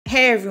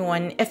Hey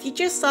everyone, if you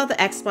just saw the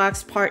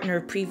Xbox Partner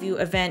Preview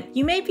event,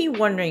 you may be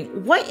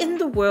wondering, what in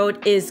the world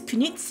is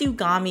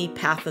Kunitsu-Gami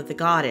Path of the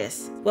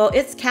Goddess? Well,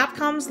 it's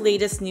Capcom's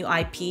latest new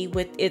IP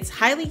with its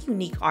highly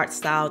unique art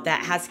style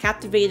that has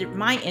captivated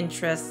my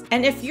interest,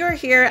 and if you're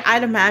here,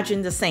 I'd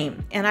imagine the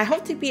same, and I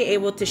hope to be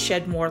able to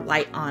shed more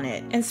light on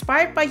it.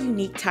 Inspired by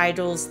unique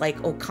titles like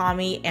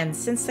Okami and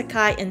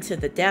Sensekai Into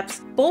the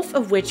Depths, both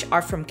of which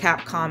are from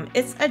Capcom,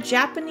 it's a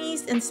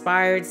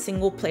Japanese-inspired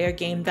single-player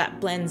game that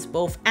blends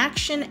both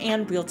action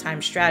and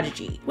real-time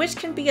strategy, which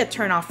can be a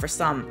turnoff for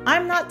some.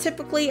 I'm not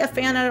typically a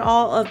fan at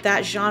all of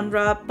that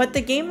genre, but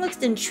the game looks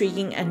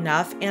intriguing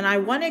enough and I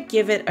want to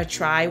give it a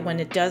try when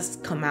it does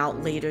come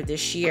out later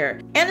this year,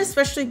 and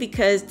especially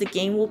because the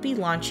game will be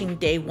launching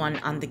day one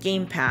on the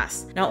Game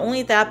Pass. Not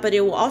only that, but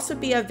it will also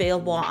be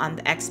available on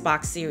the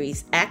Xbox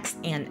Series X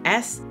and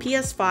S,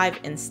 PS5,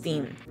 and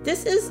Steam.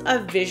 This is a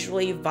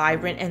visually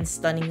vibrant and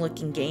stunning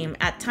looking game.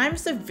 At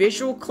times the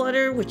visual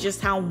clutter with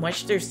just how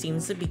much there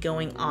seems to be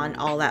going on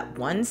all at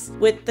once,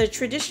 with the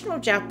traditional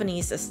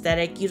Japanese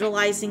aesthetic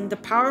utilizing the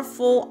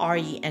powerful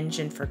RE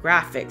engine for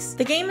graphics.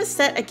 The game is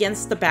set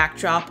against the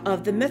backdrop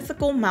of the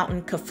mythical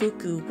mountain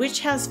Kafuku,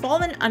 which has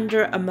fallen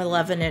under a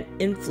malevolent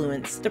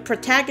influence. The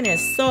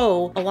protagonist,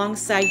 So,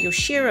 alongside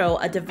Yoshiro,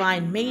 a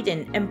divine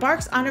maiden,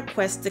 embarks on a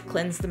quest to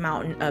cleanse the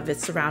mountain of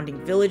its surrounding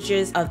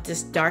villages of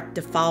this dark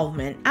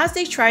defilement as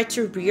they try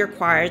to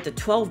reacquire the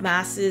 12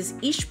 masses,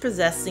 each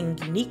possessing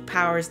unique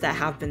powers that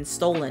have been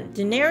stolen.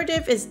 The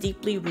narrative is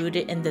deeply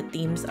rooted in the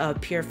themes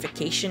of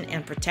purification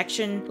and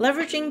protection,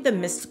 leveraging the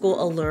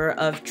mystical allure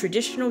of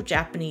traditional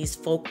Japanese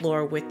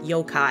folklore with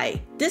yokai.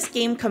 This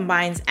game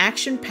combines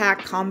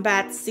action-packed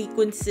combat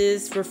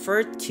sequences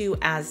referred to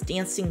as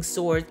dancing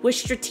swords with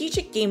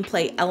strategic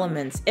gameplay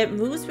elements. It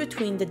moves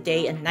between the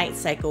day and night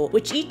cycle,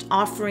 with each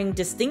offering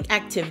distinct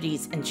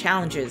activities and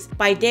challenges.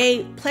 By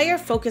day,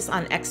 players focus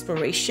on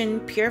exploration,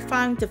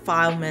 purifying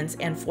defilements,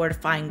 and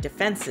fortifying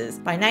defenses.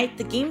 By night,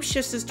 the game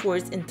shifts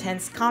towards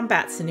intense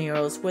combat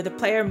scenarios where the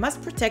player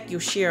must protect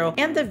Yoshiro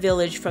and the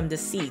village from the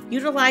thief,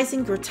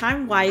 utilizing your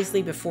time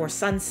wisely before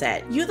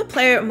sunset. You, the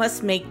player,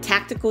 must make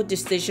tactical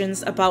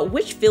decisions about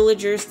which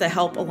villagers to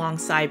help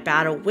alongside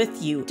battle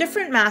with you.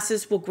 Different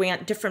masses will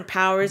grant different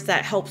powers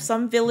that help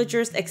some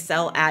villagers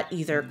excel at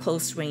either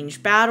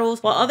close-range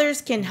battles, while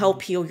others can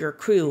help heal your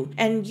crew,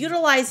 and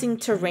utilizing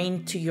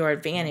terrain to your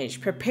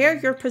advantage. Prepare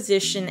your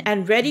position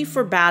and ready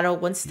for battle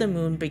once the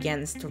moon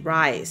begins to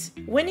rise.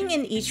 Winning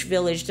in each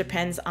village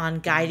depends on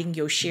guiding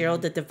Yoshiro,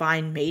 the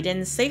divine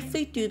maiden,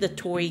 safely through the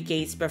Torii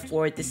gates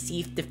before the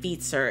thief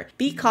defeats her.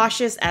 Be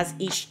cautious as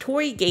each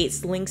Torii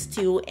gates links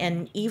to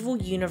an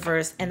evil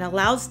universe and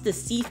allows the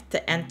thief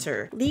to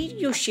enter. Lead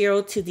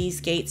Yoshiro to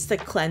these gates to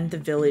cleanse the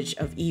village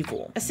of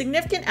evil. A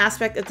significant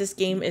aspect of this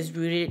game is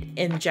rooted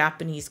in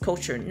Japanese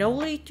culture,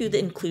 notably through the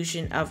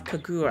inclusion of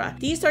kagura.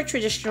 These are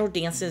traditional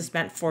dances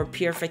meant for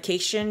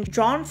purification,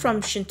 drawn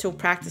from Shinto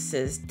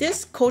practices.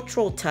 This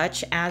cultural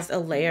touch adds a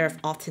layer of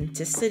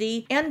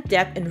authenticity and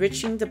depth,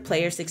 enriching the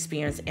player's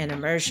experience and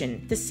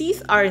immersion. The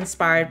thief are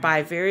inspired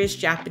by various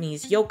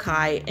Japanese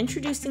yokai,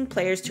 introducing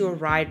players to a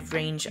wide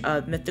range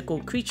of mythical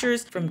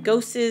creatures from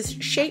ghosts,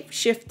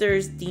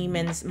 shapeshifters,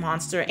 demons,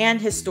 monsters,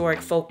 and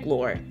historic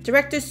folklore.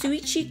 Director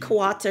Shuichi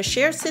Kawata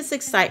shares his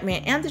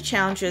excitement and the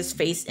challenges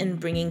faced in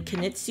bringing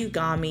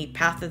Kunitsu-Gami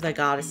Path of the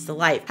Goddess to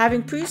life.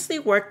 Having previously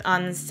worked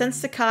on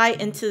Sensekai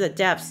Into the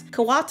Depths,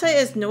 Kawata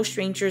is no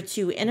stranger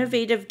to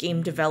innovative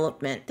game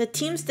development. The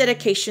team's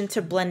dedication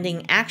to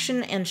blending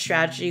action and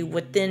strategy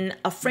within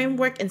a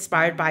framework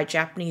inspired by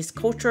Japanese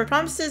culture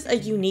promises a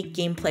unique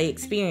gameplay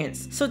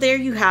experience. So there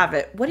you have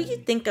it. What do you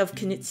think of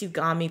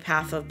Kunitsu-Gami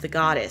Path of the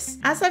Goddess?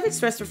 As I've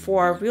expressed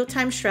before,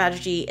 real-time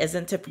strategy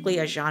isn't typically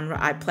a genre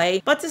I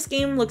play, but this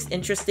game looks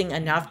interesting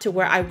enough to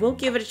where I will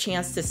give it a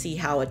chance to see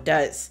how it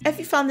does. If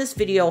you found this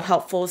video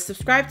helpful,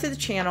 subscribe to the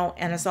channel,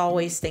 and as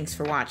always, thanks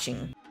for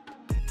watching.